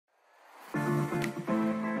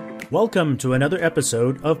Welcome to another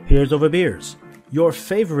episode of Peers Over Beers, your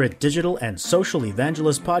favorite digital and social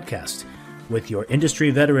evangelist podcast with your industry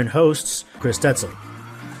veteran hosts, Chris Detzel.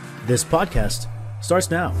 This podcast starts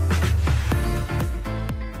now.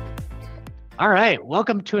 All right.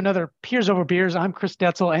 Welcome to another Peers Over Beers. I'm Chris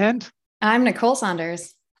Detzel and I'm Nicole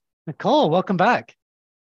Saunders. Nicole, welcome back.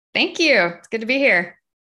 Thank you. It's good to be here.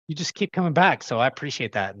 You just keep coming back, so I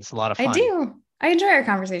appreciate that. It's a lot of fun. I do. I enjoy our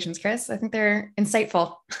conversations, Chris. I think they're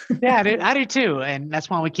insightful. Yeah, I do too. And that's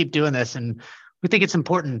why we keep doing this. And we think it's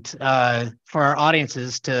important for our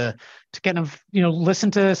audiences to kind of, listen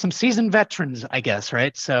to some seasoned veterans, I guess,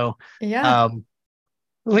 right? So yeah.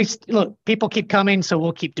 At least, look, people keep coming, so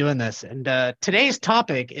we'll keep doing this. And today's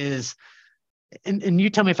topic is, and you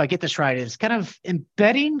tell me if I get this right, is kind of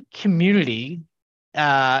embedding community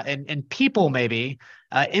and people maybe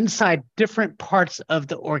inside different parts of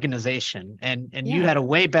the organization. And you had a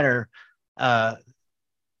way better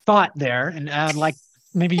thought there. And I'd like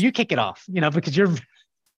maybe you kick it off, because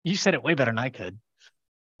you said it way better than I could.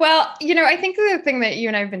 Well, I think the thing that you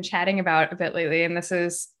and I have been chatting about a bit lately, and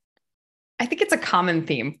I think it's a common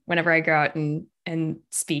theme whenever I go out and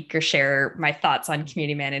speak or share my thoughts on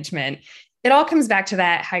community management. It all comes back to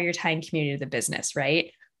that, how you're tying community to the business,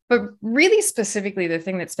 right? But really specifically, the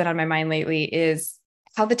thing that's been on my mind lately is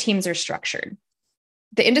how the teams are structured.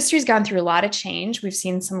 The industry's gone through a lot of change. We've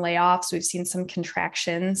seen some layoffs. We've seen some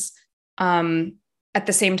contractions. At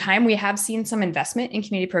the same time, we have seen some investment in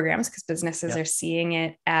community programs because businesses are seeing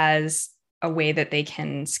it as a way that they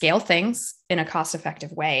can scale things in a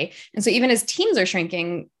cost-effective way. And so even as teams are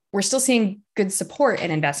shrinking, we're still seeing good support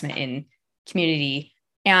and investment in community.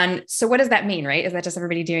 And so what does that mean, right? Is that just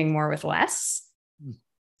everybody doing more with less?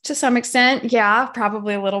 To some extent, yeah,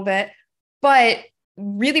 probably a little bit. But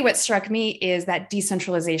really what struck me is that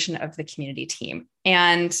decentralization of the community team.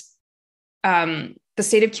 And the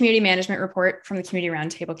State of Community Management report from the Community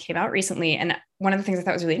Roundtable came out recently. And one of the things I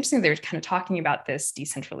thought was really interesting, they were kind of talking about this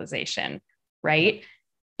decentralization, right?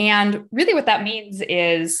 And really what that means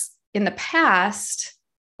is in the past,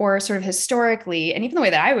 or sort of historically, and even the way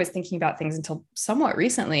that I was thinking about things until somewhat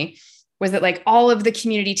recently, was that like all of the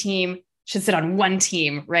community team should sit on one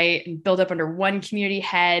team, right? And build up under one community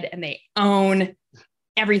head, and they own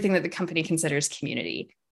everything that the company considers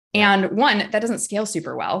community. And one, that doesn't scale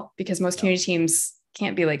super well because most community teams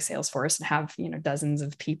can't be like Salesforce and have, dozens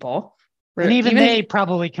of people. And even they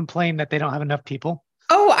probably complain that they don't have enough people.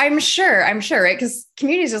 Oh, I'm sure, right? Because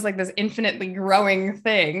community is just like this infinitely growing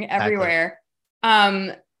thing everywhere.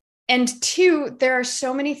 Exactly. And two, there are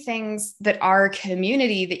so many things that are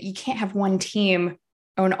community that you can't have one team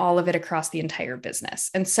own all of it across the entire business.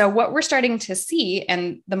 And so what we're starting to see,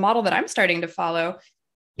 and the model that I'm starting to follow,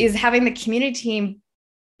 is having the community team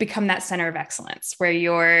become that center of excellence where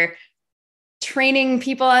you're training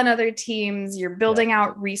people on other teams, you're building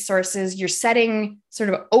out resources, you're setting sort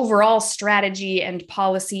of overall strategy and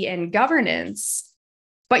policy and governance,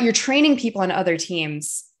 but you're training people on other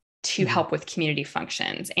teams to help with community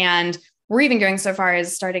functions. And we're even going so far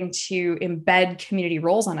as starting to embed community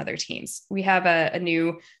roles on other teams. We have a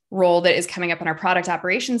new role that is coming up in our product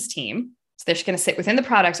operations team. So they're just going to sit within the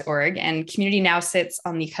product org, and community now sits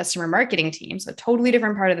on the customer marketing team. So a totally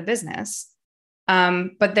different part of the business.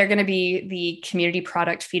 But they're going to be the community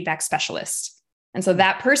product feedback specialist. And so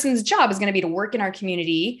that person's job is going to be to work in our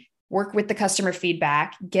community, work with the customer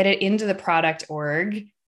feedback, get it into the product org,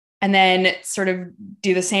 and then sort of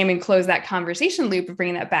do the same and close that conversation loop of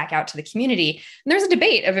bringing that back out to the community. And there's a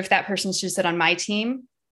debate of if that person should sit on my team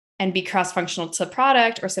and be cross-functional to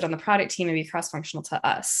product, or sit on the product team and be cross-functional to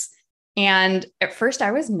us. And at first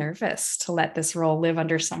I was nervous to let this role live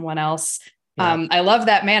under someone else. I love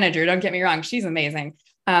that manager. Don't get me wrong. She's amazing.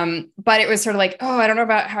 But it was sort of like, I don't know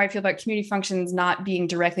about how I feel about community functions not being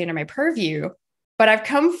directly under my purview. But I've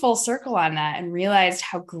come full circle on that and realized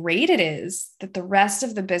how great it is that the rest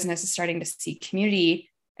of the business is starting to see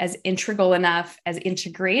community as integral enough, as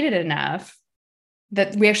integrated enough,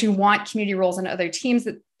 that we actually want community roles in other teams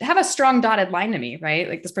that have a strong dotted line to me, right?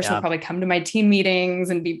 Like this person will probably come to my team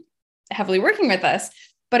meetings and be heavily working with us,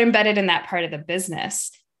 but embedded in that part of the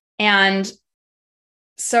business. And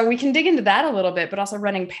so we can dig into that a little bit, but also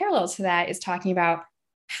running parallel to that is talking about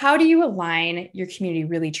how do you align your community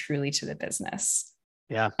really truly to the business?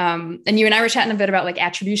 Yeah. And you and I were chatting a bit about like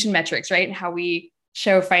attribution metrics, right? And how we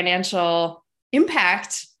show financial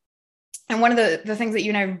impact. And one of the things that you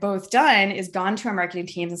and I have both done is gone to our marketing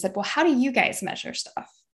teams and said, well, how do you guys measure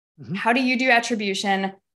stuff? How do you do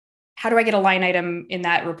attribution? How do I get a line item in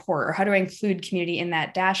that report? Or how do I include community in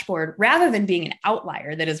that dashboard rather than being an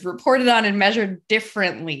outlier that is reported on and measured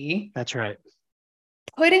differently? That's right.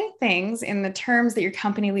 putting things in the terms that your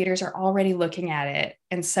company leaders are already looking at it.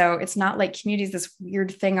 And so it's not like community is this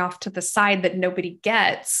weird thing off to the side that nobody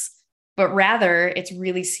gets, but rather it's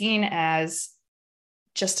really seen as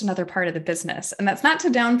just another part of the business. And that's not to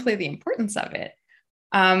downplay the importance of it.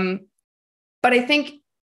 But I think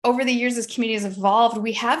over the years, as community has evolved,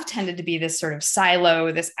 we have tended to be this sort of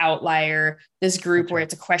silo, this outlier, this group where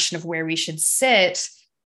it's a question of where we should sit.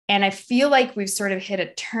 And I feel like we've sort of hit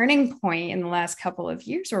a turning point in the last couple of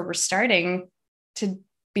years where we're starting to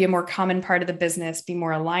be a more common part of the business, be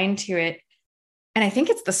more aligned to it. And I think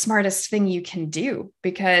it's the smartest thing you can do,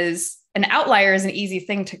 because an outlier is an easy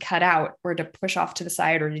thing to cut out or to push off to the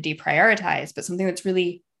side or to deprioritize, but something that's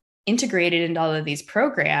really integrated into all of these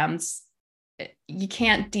programs, you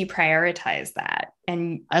can't deprioritize that.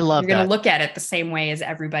 And I love you're going to look at it the same way as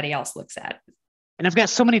everybody else looks at it. And I've got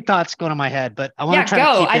so many thoughts going in my head, but I want to try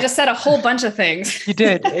to keep I just said a whole bunch of things. You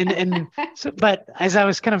did. But as I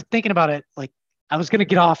was kind of thinking about it, like I was going to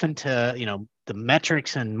get off into, the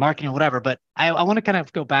metrics and marketing or whatever, but I want to kind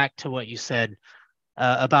of go back to what you said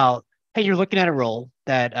about, hey, you're looking at a role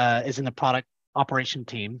that is in the product operation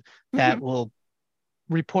team that will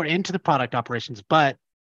report into the product operations, but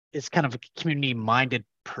is kind of a community-minded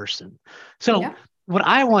person. So what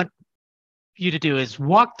I want you to do is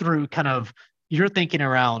walk through kind of your thinking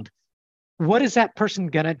around what is that person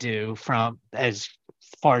going to do from as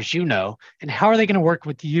far as you know, and how are they going to work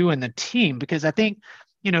with you and the team? Because I think,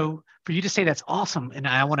 for you to say that's awesome, and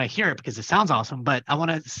I want to hear it because it sounds awesome, but I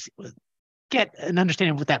want to get an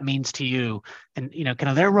understanding of what that means to you and, kind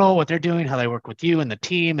of their role, what they're doing, how they work with you and the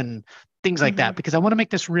team and things like that, because I want to make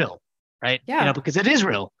this real, right? Yeah. Because it is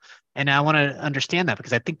real. And I want to understand that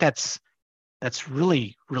because I think that's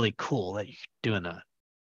really, really cool that you're doing that.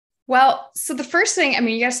 Well, so the first thing,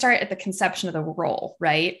 you got to start at the conception of the role,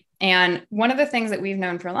 right? And one of the things that we've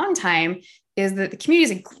known for a long time is that the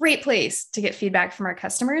community is a great place to get feedback from our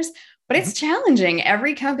customers, but it's challenging.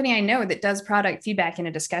 Every company I know that does product feedback in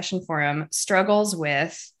a discussion forum struggles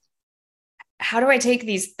with, how do I take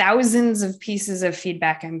these thousands of pieces of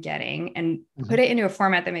feedback I'm getting and put it into a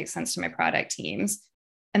format that makes sense to my product teams,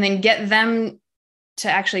 and then get them to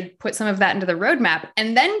actually put some of that into the roadmap,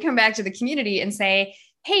 and then come back to the community and say,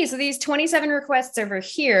 hey, so these 27 requests over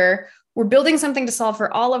here, we're building something to solve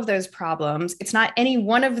for all of those problems. It's not any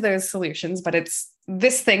one of those solutions, but it's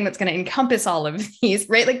this thing that's going to encompass all of these,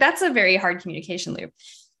 right? Like that's a very hard communication loop.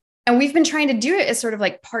 And we've been trying to do it as sort of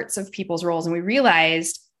like parts of people's roles. And we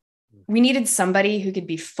realized we needed somebody who could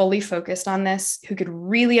be fully focused on this, who could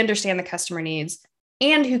really understand the customer needs,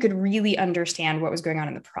 and who could really understand what was going on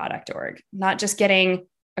in the product org, not just getting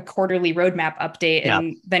a quarterly roadmap update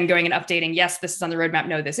and then going and updating, yes, this is on the roadmap,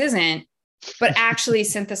 no, this isn't, but actually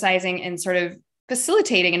synthesizing and sort of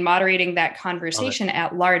facilitating and moderating that conversation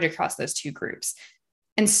at large across those two groups.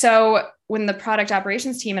 And so when the product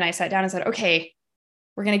operations team and I sat down and said, okay,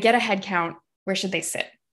 we're going to get a head count, where should they sit?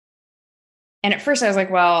 And at first I was like,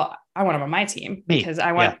 well, I want them on my team because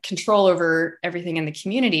I want control over everything in the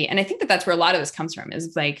community. And I think that that's where a lot of this comes from,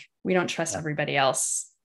 is like, we don't trust everybody else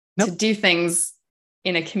to do things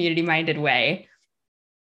in a community-minded way.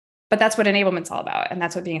 But that's what enablement's all about. And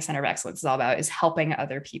that's what being a center of excellence is all about, is helping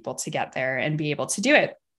other people to get there and be able to do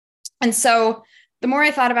it. And so the more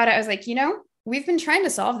I thought about it, I was like, we've been trying to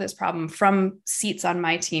solve this problem from seats on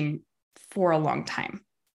my team for a long time.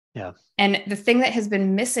 Yeah. And the thing that has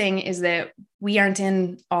been missing is that we aren't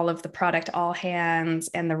in all of the product all hands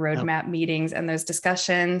and the roadmap meetings and those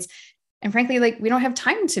discussions. And frankly, like we don't have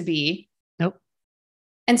time to be.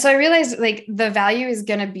 And so I realized like the value is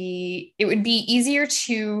going to be, it would be easier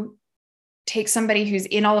to take somebody who's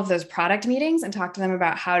in all of those product meetings and talk to them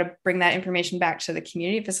about how to bring that information back to the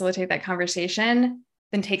community, facilitate that conversation,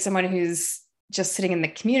 than take someone who's just sitting in the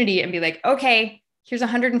community and be like, okay, here's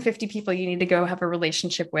 150 people you need to go have a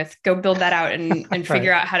relationship with, go build that out and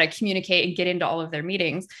figure out how to communicate and get into all of their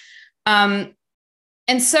meetings.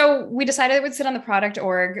 And so we decided it would sit on the product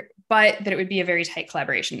org, but that it would be a very tight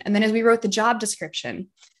collaboration. And then as we wrote the job description,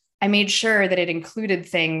 I made sure that it included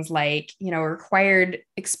things like, required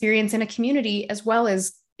experience in a community as well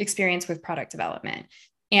as experience with product development.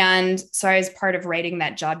 And so as part of writing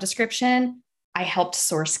that job description, I helped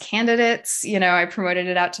source candidates, I promoted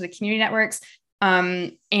it out to the community networks.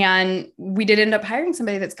 And we did end up hiring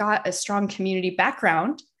somebody that's got a strong community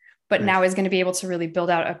background, but now is going to be able to really build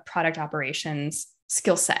out a product operations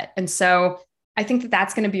skill set. And so I think that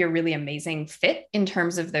that's going to be a really amazing fit in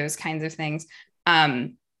terms of those kinds of things.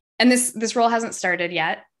 And this role hasn't started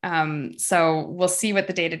yet. So we'll see what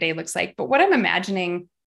the day-to-day looks like. But what I'm imagining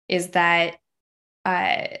is that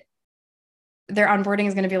their onboarding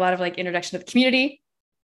is going to be a lot of like introduction to the community,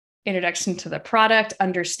 introduction to the product,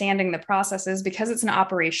 understanding the processes, because it's an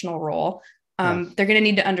operational role. They're going to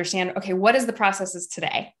need to understand, okay, what is the processes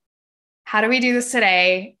today? How do we do this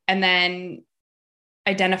today? And then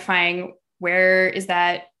identifying where is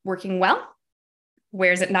that working well?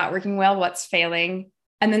 Where is it not working well? What's failing?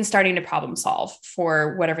 And then starting to problem solve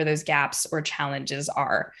for whatever those gaps or challenges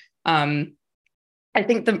are. I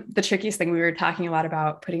think the trickiest thing, we were talking a lot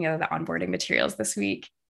about putting together the onboarding materials this week.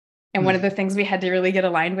 And one of the things we had to really get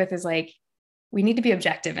aligned with is like, we need to be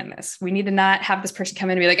objective in this. We need to not have this person come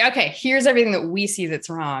in and be like, okay, here's everything that we see that's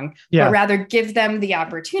wrong, but rather give them the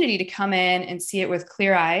opportunity to come in and see it with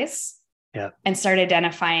clear eyes and start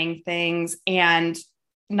identifying things, and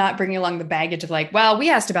not bringing along the baggage of like, well, we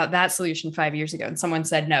asked about that solution 5 years ago and someone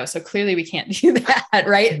said no, so clearly we can't do that,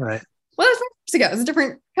 right? Right. Well, that was 5 years ago. It was a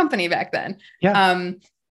different company back then.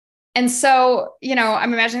 And so,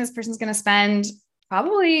 I'm imagining this person's going to spend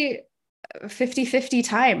probably 50-50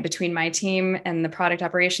 time between my team and the product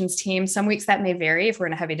operations team. Some weeks that may vary. If we're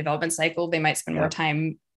in a heavy development cycle, they might spend more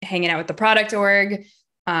time hanging out with the product org.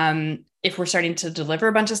 If we're starting to deliver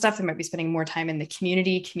a bunch of stuff, they might be spending more time in the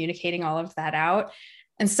community, communicating all of that out.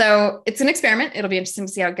 And so it's an experiment. It'll be interesting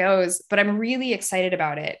to see how it goes, but I'm really excited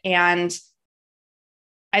about it. And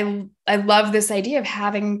I love this idea of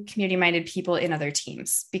having community-minded people in other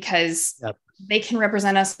teams, because they can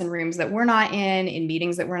represent us in rooms that we're not in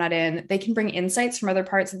meetings that we're not in. They can bring insights from other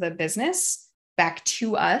parts of the business back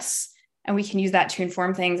to us, and we can use that to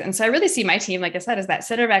inform things. And so I really see my team, like I said, as that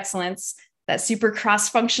center of excellence, that super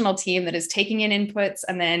cross-functional team that is taking in inputs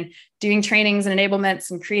and then doing trainings and enablements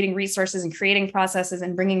and creating resources and creating processes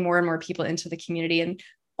and bringing more and more people into the community. And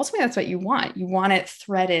ultimately, that's what you want. You want it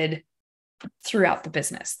threaded throughout the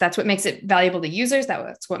business. That's what makes it valuable to users.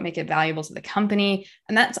 That's what makes it valuable to the company.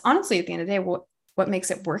 And that's honestly, at the end of the day, what makes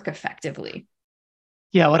it work effectively.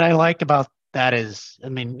 Yeah. What I like about that is,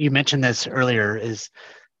 you mentioned this earlier, is,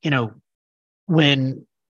 when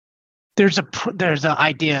there's an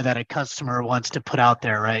idea that a customer wants to put out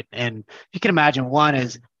there, right? And you can imagine, one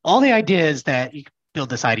is all the ideas that you build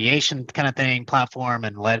this ideation kind of thing, platform,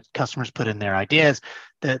 and let customers put in their ideas.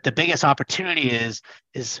 The biggest opportunity is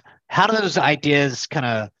how do those ideas kind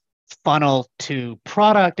of funnel to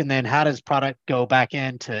product, and then how does product go back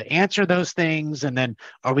in to answer those things? And then,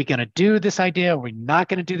 are we going to do this idea? Are we not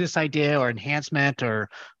going to do this idea, or enhancement, or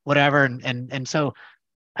whatever? And so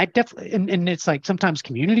I definitely, and it's like sometimes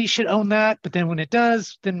community should own that, but then when it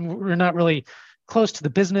does, then we're not really close to the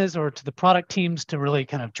business or to the product teams to really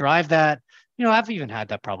kind of drive that. I've even had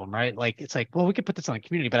that problem, right? Like, it's like, well, we could put this on the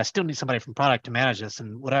community, but I still need somebody from product to manage this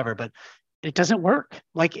and whatever, but it doesn't work.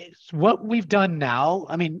 Like, it's what we've done now.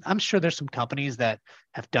 I'm sure there's some companies that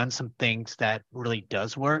have done some things that really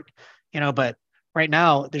does work, but right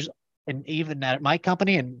now and even at my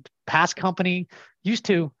company and past company used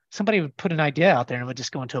to, somebody would put an idea out there and it would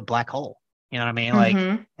just go into a black hole. You know what I mean?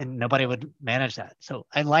 Like, and nobody would manage that. So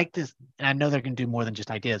I like this, and I know they're going to do more than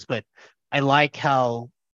just ideas, but I like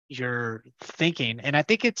how you're thinking. And I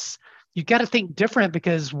think you got to think different,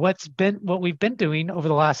 because what we've been doing over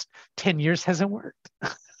the last 10 years hasn't worked.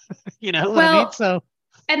 What I mean? So,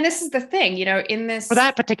 and this is the thing, in this, for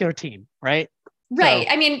that particular team, right? Right.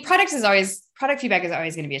 So, product feedback is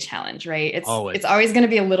always going to be a challenge, right? It's always going to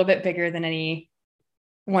be a little bit bigger than any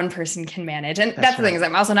one person can manage. And that's the thing, is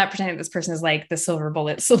I'm also not pretending this person is like the silver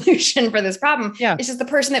bullet solution for this problem. Yeah. It's just the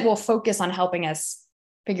person that will focus on helping us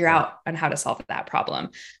figure out on how to solve that problem.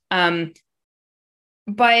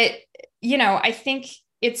 But, I think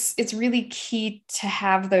it's really key to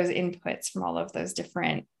have those inputs from all of those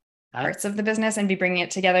different parts of the business and be bringing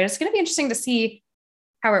it together. It's going to be interesting to see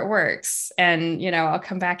how it works. And, I'll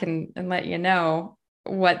come back and let you know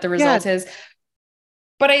what the result is.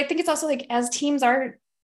 But I think it's also like, as teams are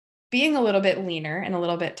being a little bit leaner and a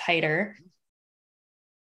little bit tighter,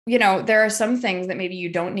 there are some things that maybe you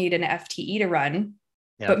don't need an FTE to run,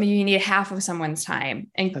 but maybe you need half of someone's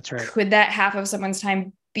time. And that's right. Could that half of someone's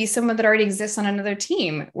time be someone that already exists on another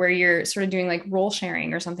team, where you're sort of doing like role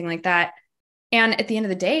sharing or something like that? And at the end of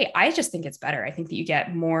the day, I just think it's better. I think that you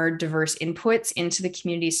get more diverse inputs into the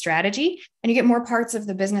community strategy, and you get more parts of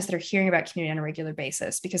the business that are hearing about community on a regular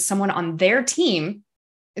basis, because someone on their team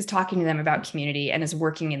is talking to them about community and is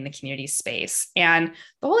working in the community space. And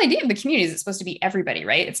the whole idea of the community is it's supposed to be everybody,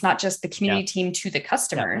 right? It's not just the community team to the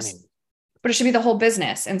customers, but it should be the whole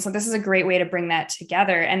business. And so this is a great way to bring that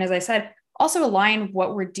together. And as I said, also align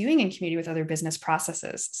what we're doing in community with other business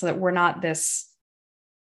processes, so that we're not this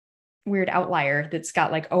weird outlier that's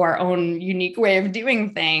got like, our own unique way of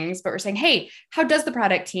doing things, but we're saying, hey, how does the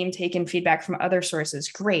product team take in feedback from other sources?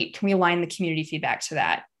 Great. Can we align the community feedback to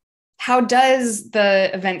that? how does the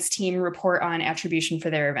events team report on attribution for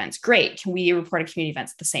their events? Great. Can we report on community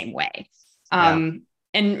events the same way? And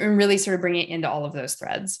really sort of bring it into all of those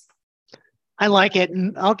threads. I like it.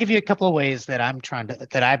 And I'll give you a couple of ways that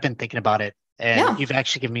I've been thinking about it. And you've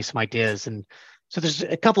actually given me some ideas. And so there's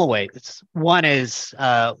a couple of ways. One is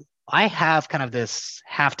I have kind of this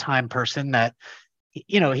halftime person that,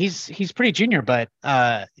 he's pretty junior, but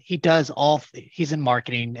he's in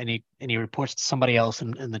marketing and he reports to somebody else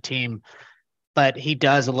in the team, but he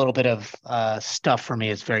does a little bit of stuff for me.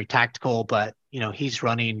 It's very tactical, but he's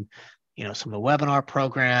running some of the webinar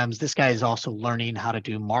programs. This guy is also learning how to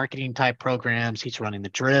do marketing type programs. He's running the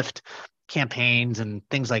drift campaigns and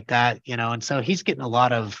things like that, and so he's getting a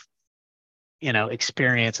lot of,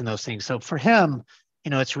 experience in those things. So for him,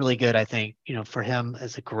 it's really good, I think, for him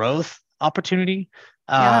as a growth opportunity.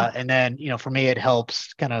 And then, for me, it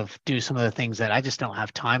helps kind of do some of the things that I just don't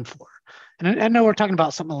have time for. And I know we're talking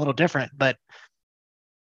about something a little different, but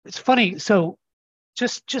it's funny. So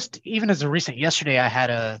just even as a recent yesterday, I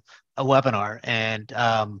had a webinar, and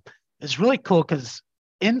it's really cool because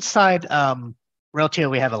inside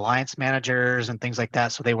Reltio, we have alliance managers and things like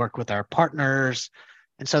that. So they work with our partners.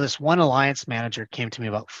 And so this one alliance manager came to me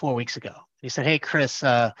about 4 weeks ago. He said, "Hey, Chris,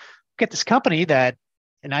 get this company that,"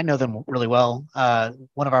 and I know them really well,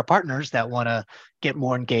 one of our partners that want to get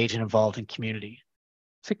more engaged and involved in community.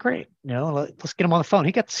 I said, "Great, let's get him on the phone."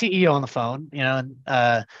 He got the CEO on the phone, and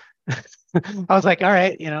I was like, "All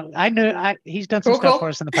right, I knew he's done some stuff for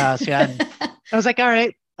us in the past." Yeah. And I was like, "All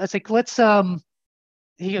right." I was like, "Let's,"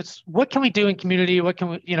 he goes, "What can we do in community? What can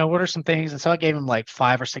we, what are some things?" And so I gave him like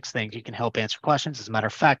 5 or 6 things you can help answer questions. As a matter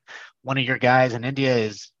of fact, one of your guys in India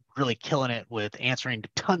is really killing it with answering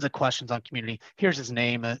tons of questions on community. Here's his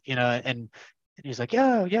name, and he's like,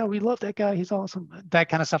 yeah, we love that guy. He's awesome. That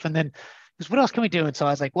kind of stuff. And then he goes, "What else can we do?" And so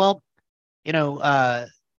I was like, "Well, we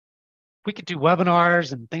could do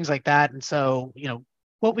webinars and things like that." And so,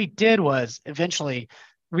 what we did was eventually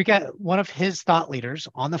we got one of his thought leaders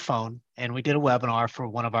on the phone, and we did a webinar for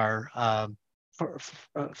one of our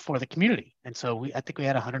for the community. And so I think we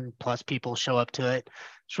had 100 plus people show up to it.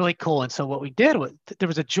 It's really cool. And so what we did was there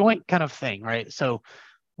was a joint kind of thing, right? So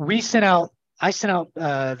I sent out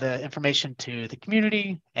the information to the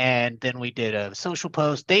community, and then we did a social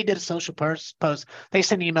post. They did a social post. They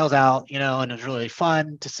sent emails out, and it was really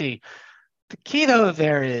fun to see. The key though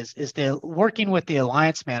there is the working with the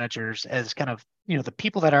alliance managers as kind of, the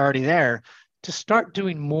people that are already there to start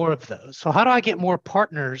doing more of those. So how do I get more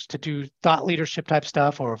partners to do thought leadership type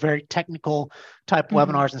stuff or very technical type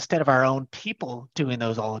webinars instead of our own people doing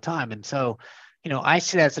those all the time? And so, I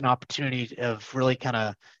see that as an opportunity of really kind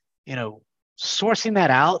of, sourcing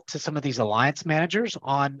that out to some of these alliance managers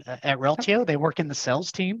at Reltio. They work in the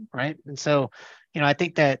sales team, right? And so, I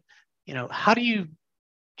think that, how do you,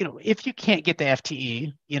 if you can't get the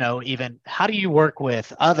FTE, even how do you work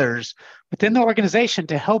with others within the organization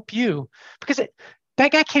to help you? Because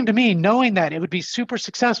that guy came to me knowing that it would be super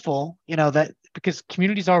successful, that because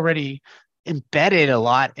community's already embedded a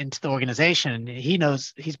lot into the organization. He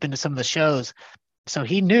knows, he's been to some of the shows. So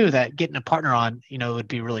he knew that getting a partner on, would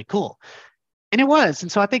be really cool. And it was.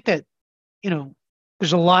 And so I think that,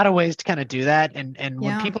 there's a lot of ways to kind of do that. And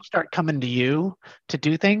when people start coming to you to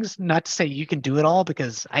do things, not to say you can do it all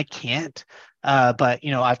because I can't, but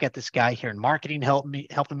I've got this guy here in marketing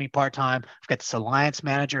helping me part-time. I've got this alliance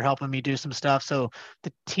manager helping me do some stuff. So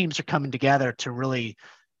the teams are coming together to really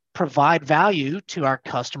provide value to our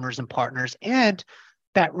customers and partners, and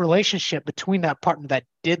that relationship between that partner that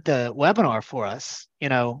did the webinar for us,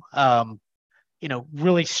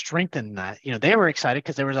 really strengthen that. They were excited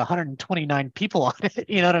because there was 129 people on it.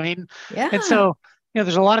 You know what I mean? Yeah. And so,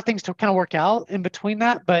 there's a lot of things to kind of work out in between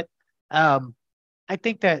that. But I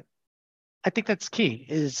think that's key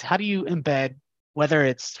is how do you embed, whether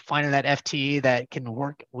it's finding that FTE that can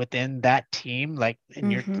work within that team, like in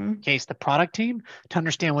your case, the product team, to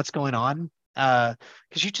understand what's going on. Because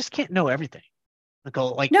you just can't know everything.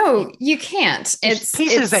 Nicole, no, you can't. It's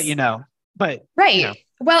pieces that but right.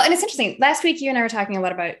 Well, and it's interesting. Last week, you and I were talking a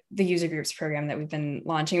lot about the user groups program that we've been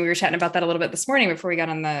launching. We were chatting about that a little bit this morning before we got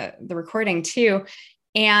on the recording too.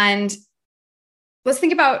 And let's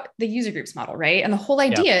think about the user groups model, right? And the whole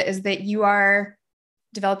idea is that you are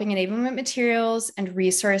developing enablement materials and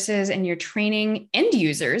resources, and you're training end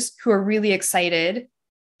users who are really excited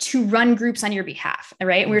to run groups on your behalf,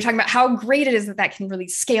 right? And we were talking about how great it is that can really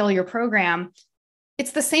scale your program.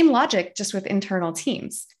 It's the same logic, just with internal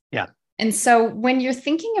teams. Yeah. And so when you're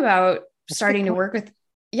thinking about starting to work with,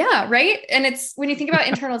 right. And it's when you think about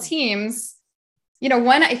internal teams,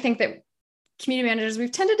 one, I think that community managers,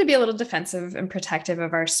 we've tended to be a little defensive and protective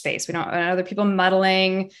of our space. We don't want other people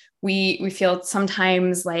muddling. We feel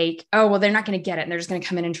sometimes like, oh, well, they're not going to get it, and they're just going to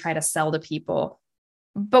come in and try to sell to people.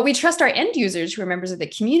 But we trust our end users who are members of the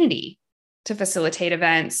community to facilitate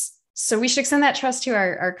events. So we should extend that trust to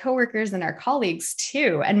our coworkers and our colleagues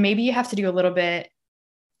too. And maybe you have to do a little bit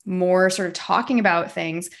more sort of talking about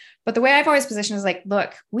things. But the way I've always positioned is like,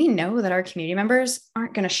 look, we know that our community members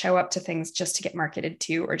aren't going to show up to things just to get marketed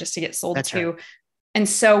to or just to get sold to. Right. And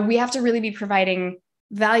so we have to really be providing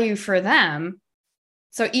value for them.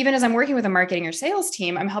 So even as I'm working with a marketing or sales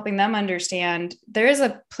team, I'm helping them understand there is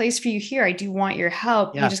a place for you here. I do want your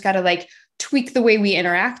help. Yeah. You just got to like tweak the way we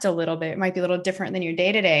interact a little bit. It might be a little different than your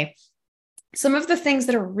day-to-day. Some of the things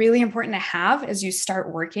that are really important to have as you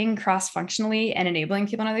start working cross-functionally and enabling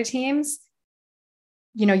people on other teams,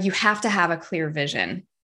 you know, you have to have a clear vision.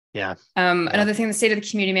 Yeah. Another thing the State of the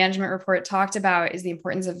Community Management Report talked about is the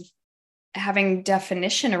importance of having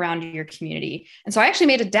definition around your community. And so I actually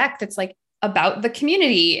made a deck that's like about the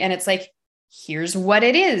community. And it's like, here's what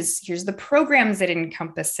it is. Here's the programs it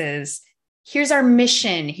encompasses. Here's our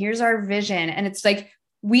mission. Here's our vision. And it's like,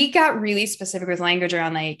 we got really specific with language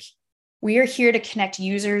around like, we are here to connect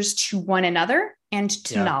users to one another and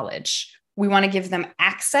to knowledge. We want to give them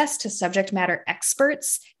access to subject matter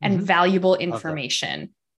experts and valuable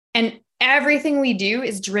information. And everything we do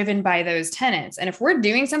is driven by those tenets. And if we're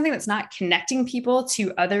doing something that's not connecting people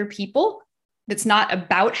to other people, that's not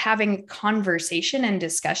about having conversation and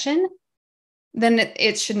discussion, then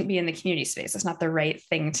it shouldn't be in the community space. It's not the right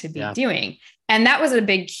thing to be doing. And that was a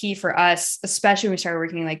big key for us, especially when we started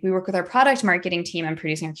working, like we work with our product marketing team and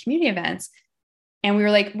producing our community events. And we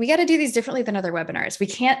were like, we got to do these differently than other webinars. We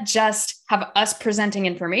can't just have us presenting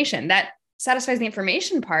information that satisfies the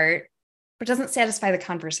information part, but doesn't satisfy the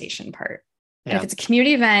conversation part. And if it's a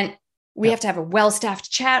community event, we have to have a well-staffed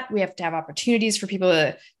chat. We have to have opportunities for people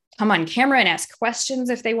to come on camera and ask questions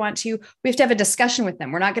if they want to. We have to have a discussion with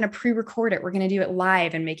them. We're not going to pre-record it. We're going to do it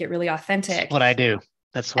live and make it really authentic. That's what I do.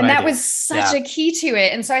 And that was such a key to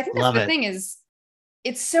it. And so I think that's the thing is,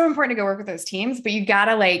 it's so important to go work with those teams, but you got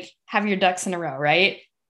to like have your ducks in a row, right?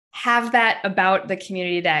 Have that about the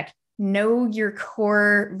community deck, know your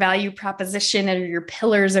core value proposition and your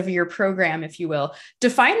pillars of your program, if you will.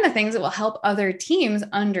 Define the things that will help other teams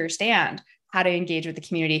understand how to engage with the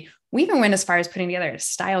community. We even went as far as putting together a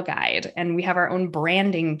style guide, and we have our own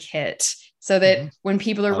branding kit so that when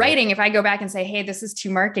people are writing, if I go back and say, hey, this is too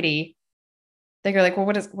markety, they go like, well,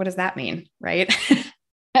 what does that mean? Right.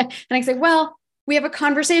 And I say, well, we have a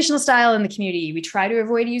conversational style in the community. We try to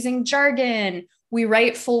avoid using jargon. We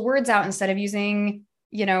write full words out instead of using,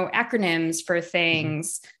 acronyms for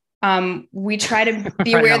things. We try to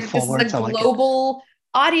be aware that this is a global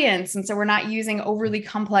audience. And so we're not using overly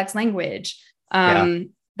complex language,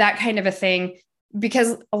 that kind of a thing,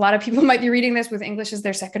 because a lot of people might be reading this with English as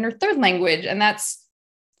their second or third language, and that's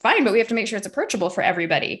fine, but we have to make sure it's approachable for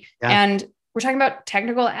everybody. And we're talking about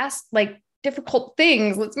technical difficult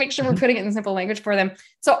things. Let's make sure we're putting it in simple language for them.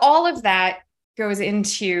 So all of that goes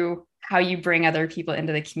into how you bring other people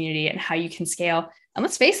into the community and how you can scale. And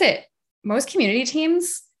let's face it, most community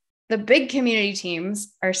teams, the big community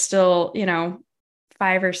teams are still,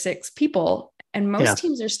 5 or 6 people, and most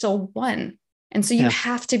teams are still 1. And so you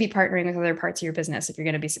have to be partnering with other parts of your business if you're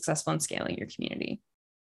going to be successful in scaling your community.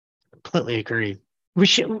 Completely agree. You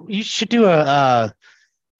should do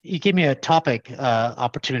you gave me a topic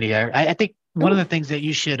opportunity. I think one of the things that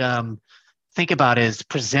you should think about is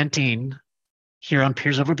presenting here on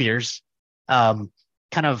Peers Over Beers, kind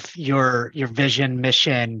of your vision,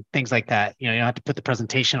 mission, things like that. You don't have to put the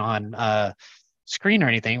presentation on screen or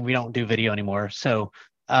anything. We don't do video anymore. So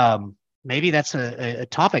maybe that's a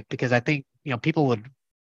topic, because I think, people would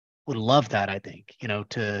love that, I think,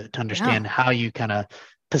 to understand how you kind of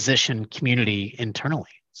position community internally.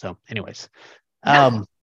 So anyways,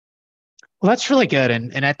 well, that's really good.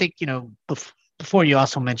 And I think, before you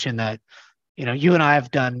also mentioned that, you and I have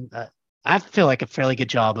done, I feel like a fairly good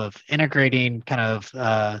job of integrating kind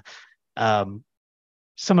of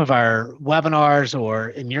some of our webinars, or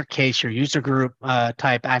in your case, your user group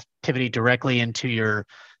type activity directly into your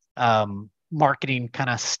marketing kind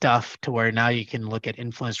of stuff, to where now you can look at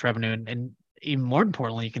influence revenue. And even more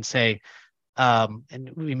importantly, you can say,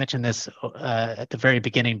 and we mentioned this at the very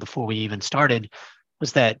beginning before we even started,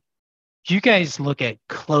 was that you guys look at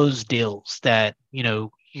closed deals that,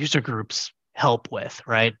 user groups help with,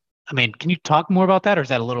 right? I mean, can you talk more about that? Or is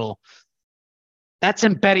that that's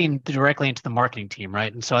embedding directly into the marketing team,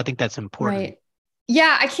 right? And so I think that's important. Right.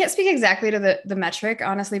 Yeah, I can't speak exactly to the metric,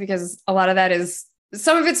 honestly, because a lot of that is,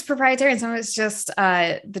 some of it's proprietary and some of it's just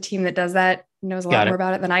the team that does that knows a lot more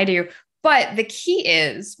about it than I do. But the key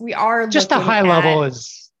is we are just a high level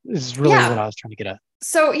is really what I was trying to get at.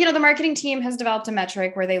 So, the marketing team has developed a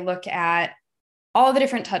metric where they look at all the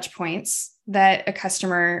different touch points that a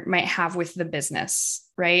customer might have with the business,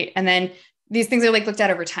 right? And then these things are like looked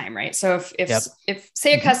at over time, right? So if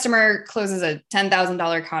say a customer closes a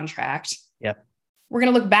 $10,000 contract, we're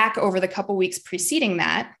going to look back over the couple weeks preceding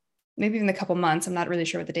that, maybe even the couple months. I'm not really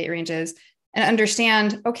sure what the date range is, and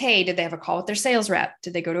understand, okay, did they have a call with their sales rep?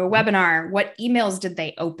 Did they go to a webinar? What emails did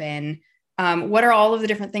they open? What are all of the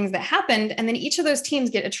different things that happened? And then each of those teams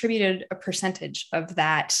get attributed a percentage of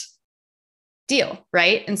that deal,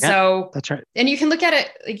 right? And so that's right. And you can look at it,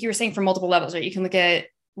 like you were saying, from multiple levels, right? You can look at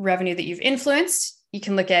revenue that you've influenced. You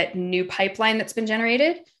can look at new pipeline that's been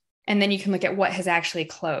generated. And then you can look at what has actually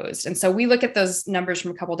closed. And so we look at those numbers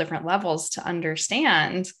from a couple different levels to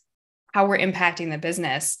understand how we're impacting the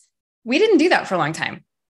business. We didn't do that for a long time.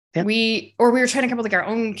 Yep. We were trying to come up with like our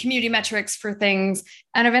own community metrics for things.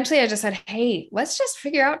 And eventually I just said, hey, let's just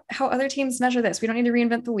figure out how other teams measure this. We don't need to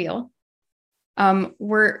reinvent the wheel.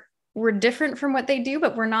 We're different from what they do,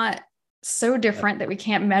 but we're not so different that we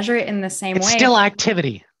can't measure it in the same way. It's still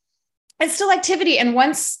activity. It's still activity. And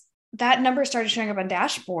once that number started showing up on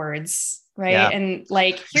dashboards, right? Yeah. And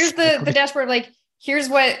like, here's the dashboard, like, here's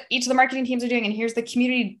what each of the marketing teams are doing, and here's the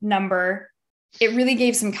community number. It really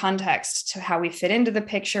gave some context to how we fit into the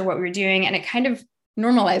picture, what we were doing. And it kind of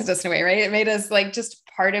normalized us in a way, right? It made us like just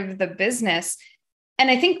part of the business. And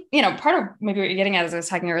I think, part of maybe what you're getting at is I was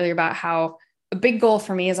talking earlier about how a big goal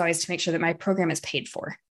for me is always to make sure that my program is paid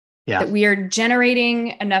for. Yeah. That we are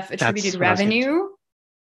generating enough attributed revenue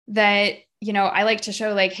that, I like to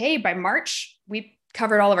show like, hey, by March, we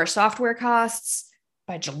covered all of our software costs.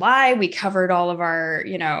 By July, we covered all of our,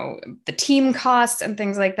 the team costs and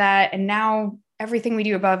things like that. And now everything we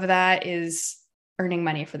do above that is earning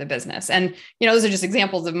money for the business. And, those are just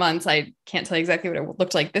examples of months. I can't tell you exactly what it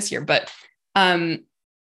looked like this year, but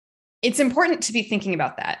it's important to be thinking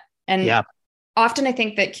about that. And often I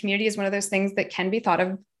think that community is one of those things that can be thought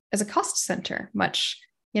of as a cost center much.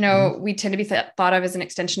 We tend to be thought of as an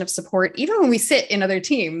extension of support, even when we sit in other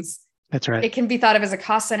teams. That's right. It can be thought of as a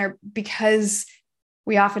cost center because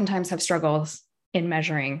we oftentimes have struggles in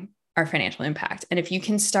measuring our financial impact. And if you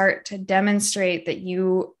can start to demonstrate that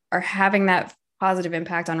you are having that positive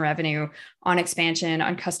impact on revenue, on expansion,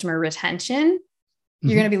 on customer retention,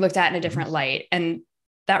 you're going to be looked at in a different light. And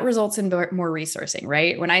that results in more resourcing,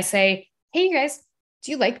 right? When I say, hey, you guys,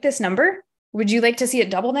 do you like this number? Would you like to see it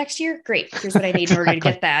double next year? Great. Here's what I need in order to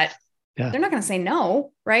get that. Yeah. They're not going to say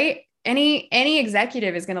no, right? Any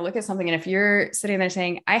executive is going to look at something. And if you're sitting there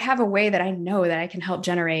saying, I have a way that I know that I can help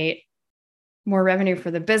generate more revenue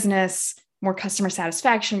for the business, more customer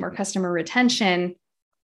satisfaction, more customer retention.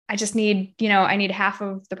 I just need, I need half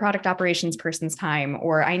of the product operations person's time,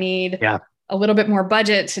 or I need a little bit more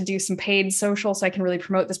budget to do some paid social so I can really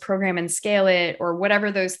promote this program and scale it, or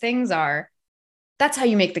whatever those things are. That's how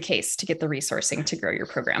you make the case to get the resourcing to grow your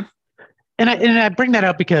program. And I bring that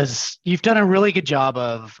up because you've done a really good job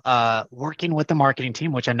of working with the marketing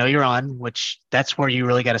team, which I know you're on, which that's where you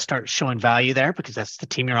really got to start showing value there, because that's the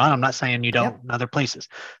team you're on. I'm not saying you don't in other places.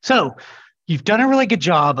 So you've done a really good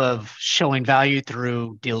job of showing value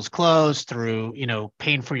through deals closed, through,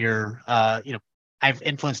 paying for your, I've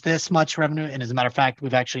influenced this much revenue. And as a matter of fact,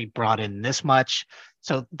 we've actually brought in this much.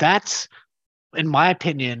 So that's, in my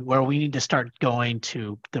opinion, where we need to start going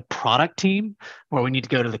to the product team, where we need to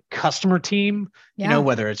go to the customer team,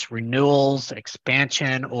 whether it's renewals,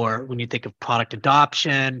 expansion, or when you think of product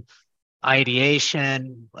adoption,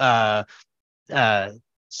 ideation,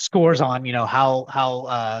 scores on,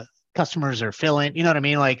 how customers are feeling, you know what I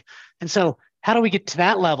mean? Like, and so how do we get to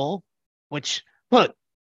that level, which, look,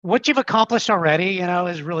 what you've accomplished already,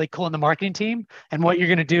 is really cool in the marketing team, and what you're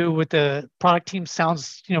going to do with the product team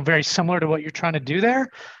sounds, very similar to what you're trying to do there.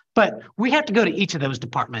 But we have to go to each of those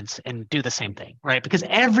departments and do the same thing, right? Because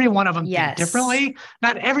every one of them think differently.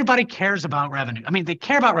 Not everybody cares about revenue. I mean, they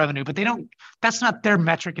care about revenue, but that's not their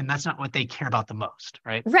metric, and that's not what they care about the most,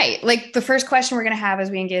 right? Right. Like the first question we're going to have as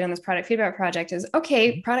we engage on this product feedback project is,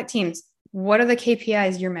 okay, product teams, what are the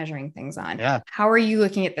KPIs you're measuring things on? Yeah. How are you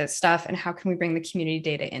looking at this stuff, and how can we bring the community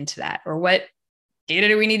data into that? Or what data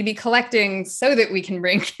do we need to be collecting so that we can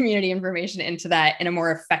bring community information into that in a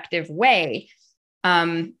more effective way?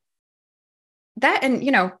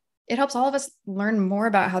 It helps all of us learn more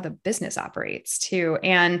about how the business operates too.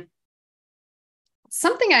 And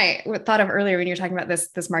something I thought of earlier when you were talking about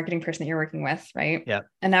this marketing person that you're working with, right? Yeah.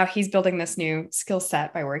 And now he's building this new skill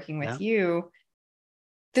set by working with you.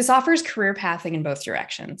 This offers career pathing in both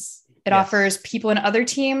directions. It offers people in other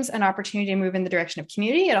teams an opportunity to move in the direction of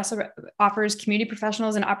community. It also offers community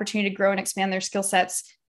professionals an opportunity to grow and expand their skill sets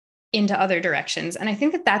into other directions. And I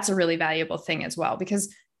think that that's a really valuable thing as well,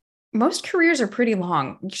 because most careers are pretty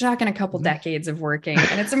long. You're talking a couple decades of working,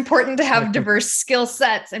 and it's important to have diverse skill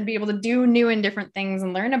sets and be able to do new and different things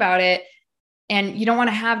and learn about it. And you don't want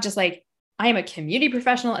to have just like, I am a community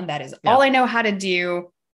professional and that is all I know how to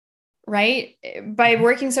do. Right. By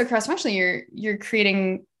working so cross-functionally, you're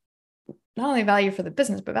creating not only value for the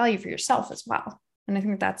business, but value for yourself as well. And I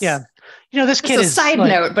think that's, this kid is a side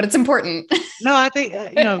note, but it's important. No, I think,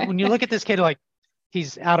 when you look at this kid, like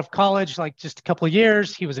he's out of college, like just a couple of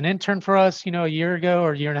years, he was an intern for us, a year ago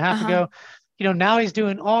or a year and a half ago, now he's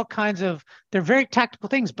doing all kinds of, they're very tactical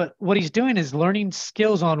things, but what he's doing is learning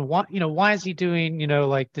skills on what, why is he doing,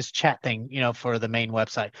 like this chat thing, for the main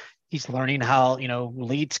website. He's learning how,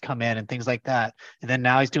 leads come in and things like that. And then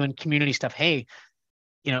now he's doing community stuff. Hey,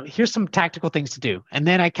 here's some tactical things to do. And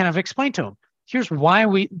then I kind of explained to him, here's why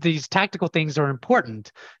these tactical things are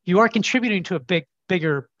important. You are contributing to a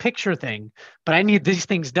bigger picture thing, but I need these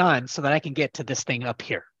things done so that I can get to this thing up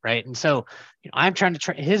here, right? And so, I'm trying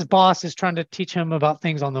to his boss is trying to teach him about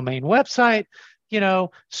things on the main website,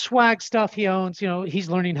 swag stuff he owns, he's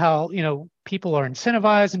learning how, people are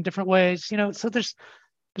incentivized in different ways, so there's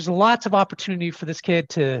lots of opportunity for this kid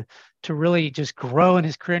to really just grow in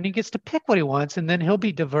his career, and he gets to pick what he wants, and then he'll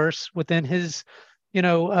be diverse within his,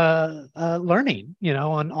 learning,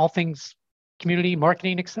 on all things community,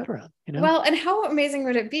 marketing, et cetera. Well, and how amazing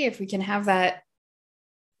would it be if we can have that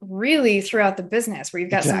really throughout the business, where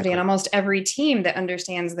you've got somebody in almost every team that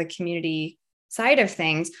understands the community side of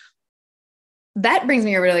things. That brings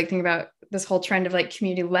me over to thinking about this whole trend of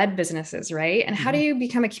community-led businesses, right? And how do you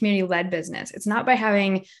become a community-led business? It's not by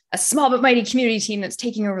having a small but mighty community team that's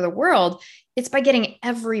taking over the world. It's by getting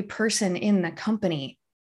every person in the company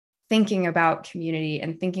thinking about community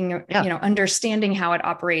and thinking, understanding how it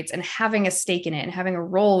operates and having a stake in it and having a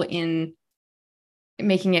role in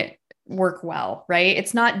making it work well, right?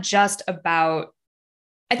 It's not just about,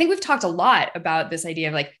 I think we've talked a lot about this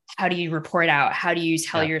idea of how do you report out? How do you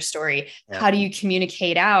tell your story? How do you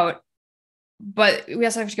communicate out? But we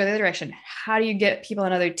also have to go the other direction. How do you get people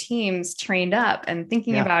on other teams trained up and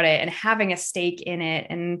thinking about it and having a stake in it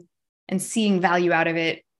and seeing value out of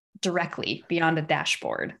it directly beyond a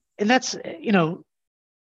dashboard? And that's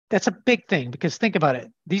a big thing, because think about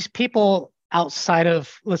it. These people outside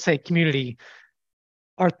of, let's say, community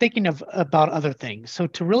are thinking about other things. So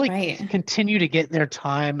to really continue to get their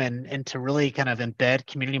time and to really kind of embed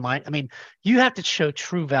community mind, you have to show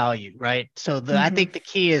true value, right? So I think the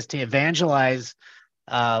key is to evangelize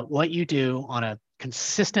what you do on a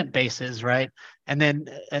consistent basis, right? And then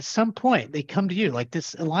at some point they come to you, like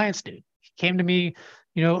this Alliance dude. He came to me,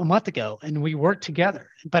 a month ago, and we worked together.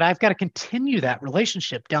 But I've got to continue that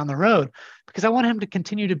relationship down the road, because I want him to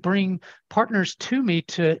continue to bring partners to me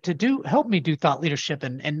to help me do thought leadership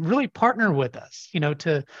and really partner with us,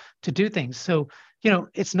 to do things. So,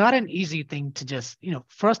 it's not an easy thing to just,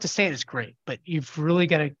 for us to say it is great, but you've really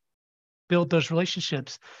got to build those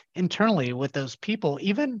relationships internally with those people.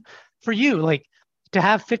 Even for you, to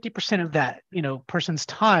have 50% of that, person's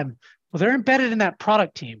time, well, they're embedded in that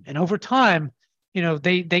product team, and over time,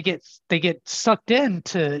 they get sucked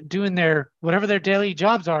into doing whatever their daily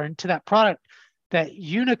jobs are into that product, that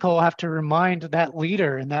you, Nicole, have to remind that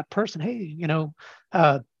leader and that person, hey,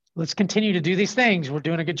 let's continue to do these things. We're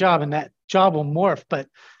doing a good job, and that job will morph. But,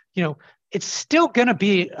 it's still going to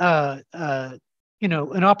be, an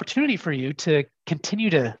opportunity for you to continue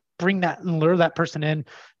to bring that and lure that person in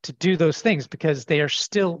to do those things, because they are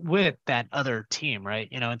still with that other team, right?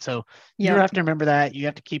 And so you have to remember that. You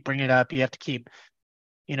have to keep bringing it up. You have to keep,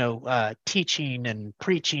 teaching and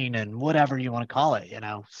preaching and whatever you want to call it,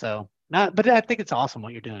 but I think it's awesome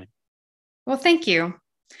what you're doing. Well, thank you.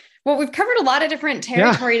 Well, we've covered a lot of different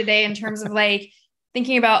territory today in terms of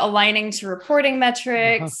thinking about aligning to reporting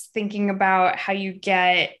metrics, thinking about how you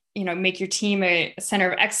get, make your team a center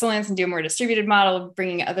of excellence and do a more distributed model of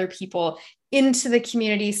bringing other people into the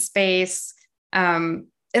community space.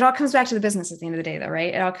 It all comes back to the business at the end of the day, though,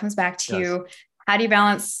 right? It all comes back to how do you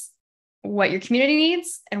balance what your community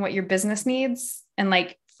needs and what your business needs, and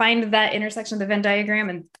find that intersection of the Venn diagram,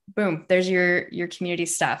 and boom, there's your community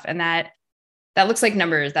stuff. And that looks like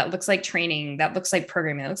numbers, that looks like training, that looks like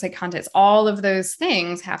programming, that looks like content. All of those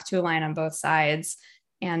things have to align on both sides.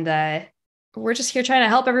 And we're just here trying to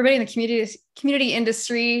help everybody in the community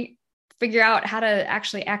industry figure out how to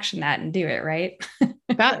actually action that and do it, right?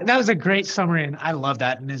 That was a great summary, and I love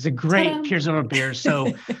that. And it's a great Peers Over Beers.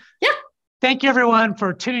 So thank you, everyone,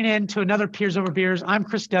 for tuning in to another Peers Over Beers. I'm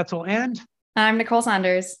Chris Detzel, and I'm Nicole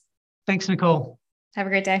Saunders. Thanks, Nicole. Have a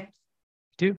great day.